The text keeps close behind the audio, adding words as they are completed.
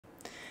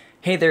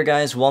Hey there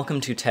guys, welcome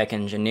to Tech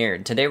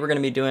Engineered. Today we're going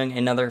to be doing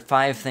another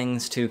 5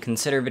 things to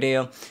consider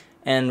video,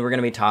 and we're going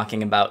to be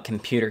talking about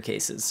computer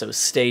cases, so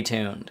stay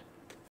tuned.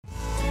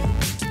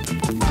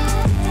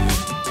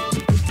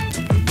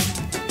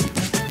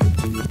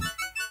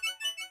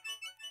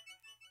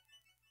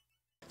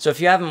 So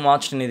if you haven't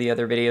watched any of the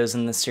other videos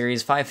in this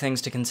series, 5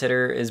 Things to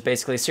Consider is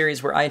basically a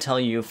series where I tell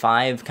you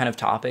 5 kind of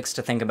topics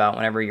to think about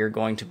whenever you're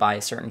going to buy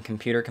a certain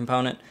computer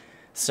component.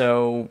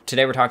 So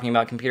today we're talking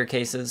about computer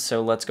cases,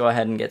 so let's go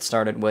ahead and get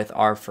started with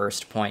our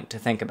first point to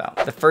think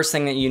about. The first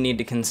thing that you need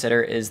to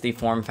consider is the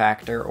form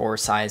factor or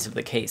size of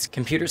the case.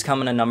 Computers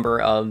come in a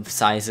number of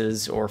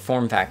sizes or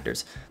form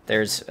factors.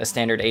 There's a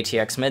standard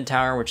ATX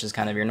mid-tower, which is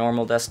kind of your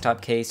normal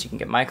desktop case. You can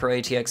get micro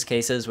ATX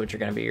cases, which are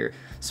going to be your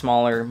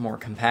smaller, more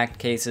compact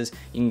cases.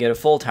 You can get a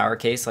full tower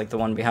case, like the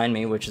one behind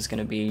me, which is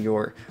going to be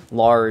your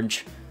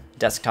large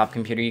desktop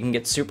computer. You can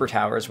get super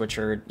towers, which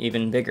are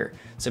even bigger.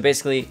 So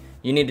basically,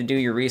 you need to do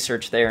your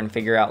research there and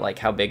figure out like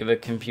how big of a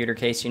computer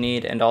case you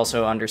need, and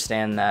also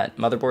understand that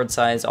motherboard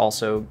size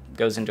also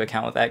goes into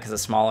account with that, because the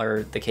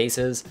smaller the case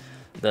is,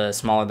 the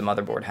smaller the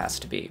motherboard has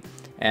to be.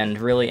 And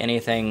really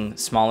anything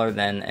smaller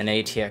than an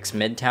ATX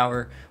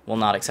mid-tower will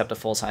not accept a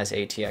full-size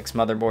ATX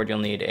motherboard. You'll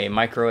need a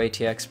micro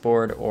ATX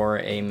board or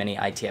a mini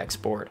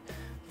ITX board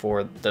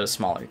for those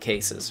smaller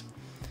cases.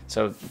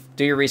 So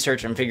do your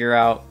research and figure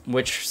out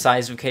which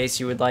size of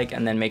case you would like,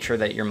 and then make sure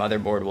that your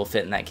motherboard will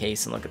fit in that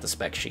case and look at the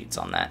spec sheets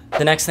on that.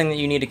 The next thing that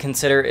you need to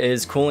consider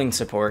is cooling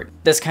support.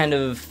 This kind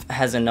of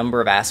has a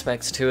number of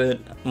aspects to it.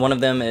 One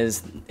of them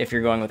is if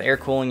you're going with air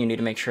cooling, you need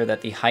to make sure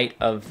that the height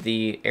of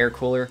the air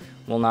cooler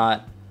will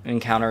not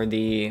encounter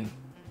the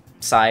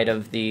side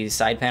of the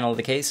side panel of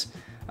the case.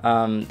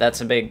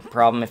 That's a big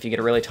problem. If you get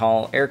a really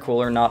tall air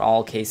cooler, not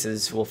all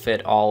cases will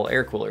fit all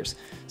air coolers.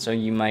 So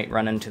you might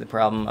run into the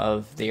problem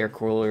of the air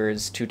cooler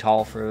is too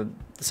tall for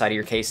the side of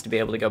your case to be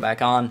able to go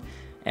back on,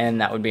 and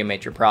that would be a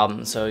major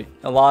problem. So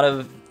a lot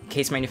of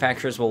case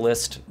manufacturers will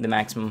list the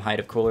maximum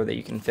height of cooler that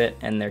you can fit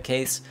in their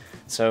case.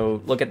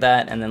 So look at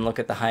that, and then look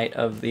at the height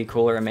of the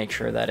cooler and make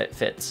sure that it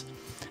fits.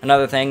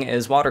 Another thing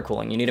is water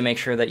cooling. You need to make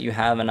sure that you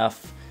have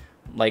enough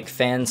like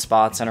fan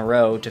spots in a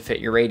row to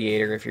fit your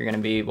radiator if you're going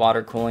to be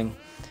water cooling.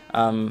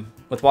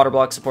 With water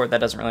block support, that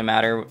doesn't really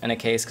matter in a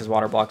case because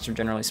water blocks are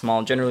generally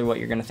small. Generally what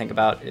you're going to think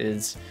about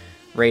is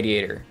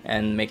radiator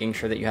and making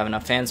sure that you have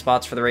enough fan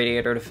spots for the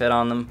radiator to fit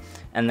on them,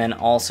 and then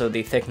also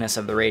the thickness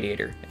of the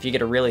radiator. If you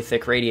get a really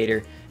thick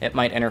radiator, it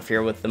might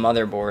interfere with the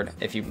motherboard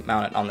if you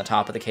mount it on the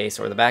top of the case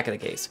or the back of the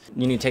case.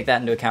 You need to take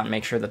that into account and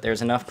make sure that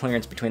there's enough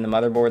clearance between the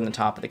motherboard and the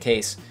top of the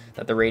case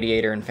that the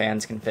radiator and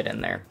fans can fit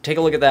in there. Take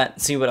a look at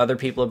that, see what other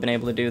people have been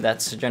able to do.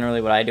 That's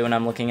generally what I do when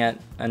I'm looking at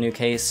a new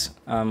case.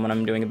 When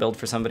I'm doing a build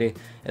for somebody,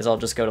 is I'll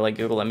just go to like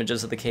Google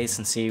Images of the case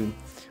and see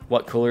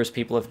what coolers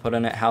people have put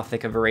in it, how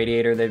thick of a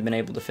radiator they've been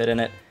able to fit in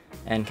it,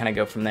 and kind of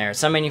go from there.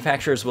 Some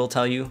manufacturers will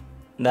tell you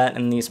that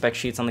in the spec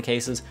sheets on the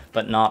cases,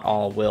 but not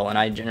all will, and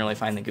I generally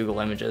find that Google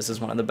Images is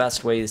one of the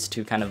best ways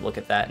to kind of look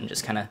at that and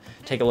just kind of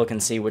take a look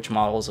and see which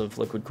models of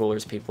liquid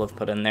coolers people have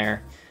put in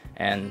there,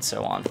 and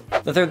so on.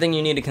 The third thing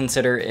you need to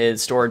consider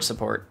is storage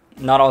support.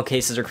 Not all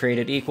cases are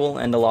created equal,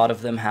 and a lot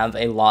of them have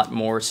a lot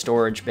more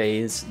storage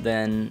bays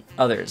than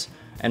others.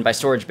 And by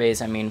storage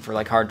bays, I mean for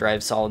like hard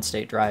drives, solid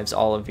state drives,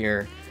 all of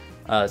your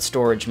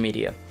storage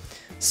media.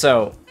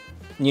 So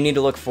you need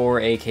to look for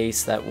a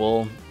case that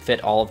will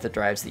fit all of the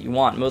drives that you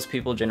want. Most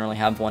people generally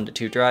have 1 to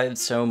 2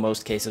 drives, so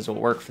most cases will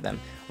work for them.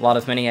 A lot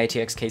of mini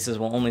ITX cases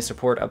will only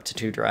support up to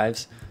 2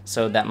 drives,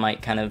 so that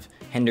might kind of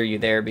hinder you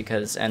there,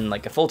 because, and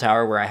like a full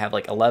tower where I have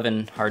like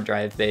 11 hard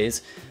drive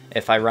bays,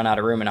 if I run out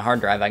of room in a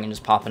hard drive, I can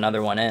just pop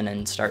another one in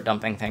and start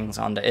dumping things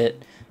onto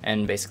it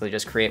and basically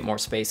just create more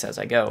space as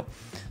I go.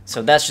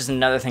 So that's just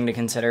another thing to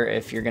consider.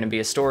 If you're going to be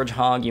a storage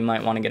hog, you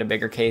might want to get a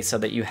bigger case so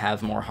that you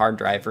have more hard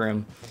drive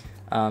room.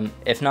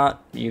 If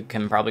not, you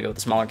can probably go with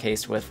a smaller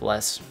case with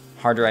less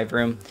hard drive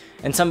room.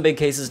 And some big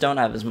cases don't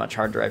have as much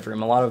hard drive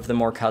room. A lot of the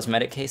more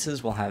cosmetic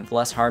cases will have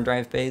less hard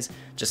drive bays,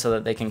 just so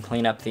that they can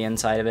clean up the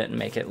inside of it and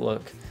make it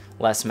look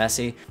less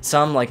messy.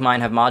 Some, like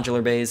mine, have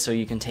modular bays, so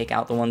you can take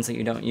out the ones that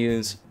you don't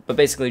use. But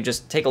basically,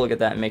 just take a look at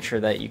that and make sure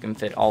that you can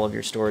fit all of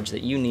your storage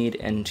that you need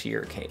into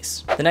your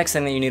case. The next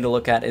thing that you need to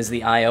look at is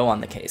the I/O on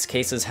the case.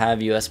 Cases have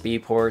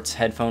USB ports,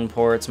 headphone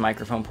ports,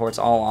 microphone ports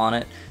all on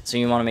it, so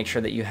you want to make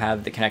sure that you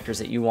have the connectors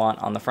that you want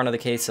on the front of the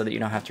case so that you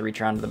don't have to reach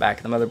around to the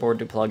back of the motherboard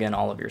to plug in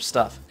all of your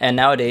stuff. And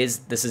nowadays,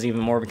 this is even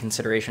more of a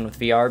consideration with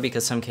VR,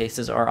 because some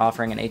cases are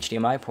offering an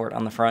HDMI port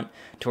on the front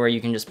to where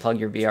you can just plug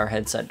your VR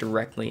headset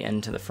directly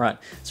into the front.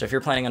 So if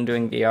you're planning on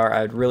doing VR,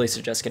 I would really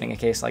suggest getting a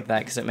case like that,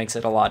 because it makes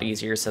it a lot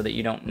easier so that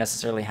you don't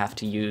necessarily have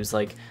to use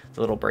like the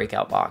little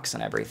breakout box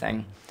and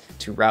everything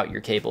to route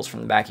your cables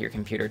from the back of your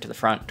computer to the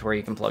front to where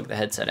you can plug the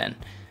headset in.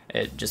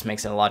 It just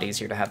makes it a lot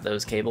easier to have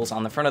those cables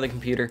on the front of the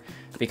computer,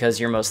 because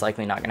you're most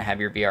likely not going to have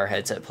your VR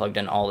headset plugged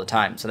in all the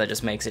time. So that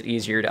just makes it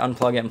easier to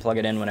unplug it and plug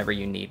it in whenever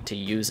you need to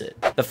use it.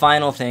 The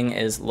final thing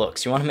is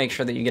looks. You want to make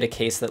sure that you get a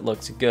case that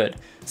looks good.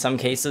 Some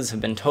cases have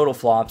been total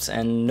flops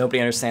and nobody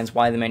understands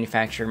why the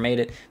manufacturer made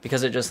it,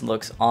 because it just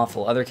looks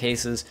awful. Other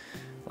cases,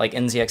 like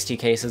NZXT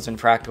cases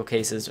and Fractal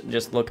cases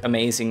just look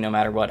amazing no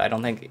matter what. I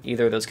don't think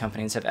either of those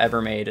companies have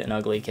ever made an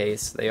ugly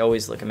case. They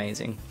always look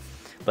amazing.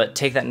 But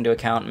take that into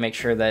account and make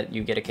sure that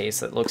you get a case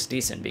that looks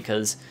decent,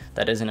 because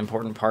that is an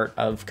important part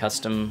of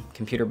custom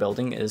computer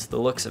building, is the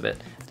looks of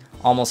it.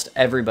 Almost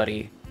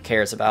everybody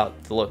cares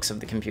about the looks of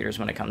the computers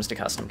when it comes to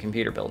custom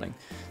computer building.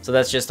 So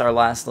that's just our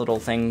last little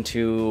thing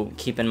to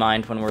keep in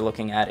mind when we're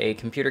looking at a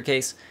computer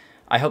case.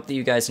 I hope that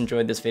you guys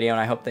enjoyed this video, and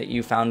I hope that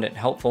you found it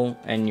helpful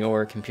in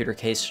your computer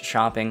case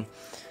shopping.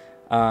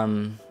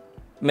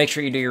 Make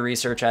sure you do your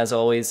research as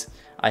always.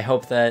 I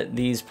hope that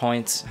these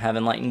points have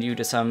enlightened you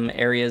to some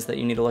areas that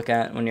you need to look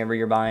at whenever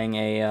you're buying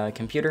a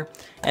computer.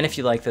 And if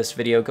you like this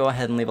video, go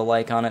ahead and leave a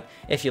like on it.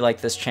 If you like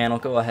this channel,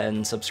 go ahead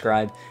and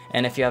subscribe.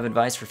 And if you have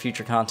advice for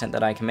future content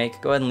that I can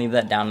make, go ahead and leave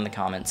that down in the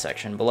comments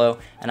section below.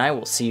 And I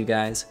will see you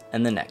guys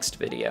in the next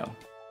video.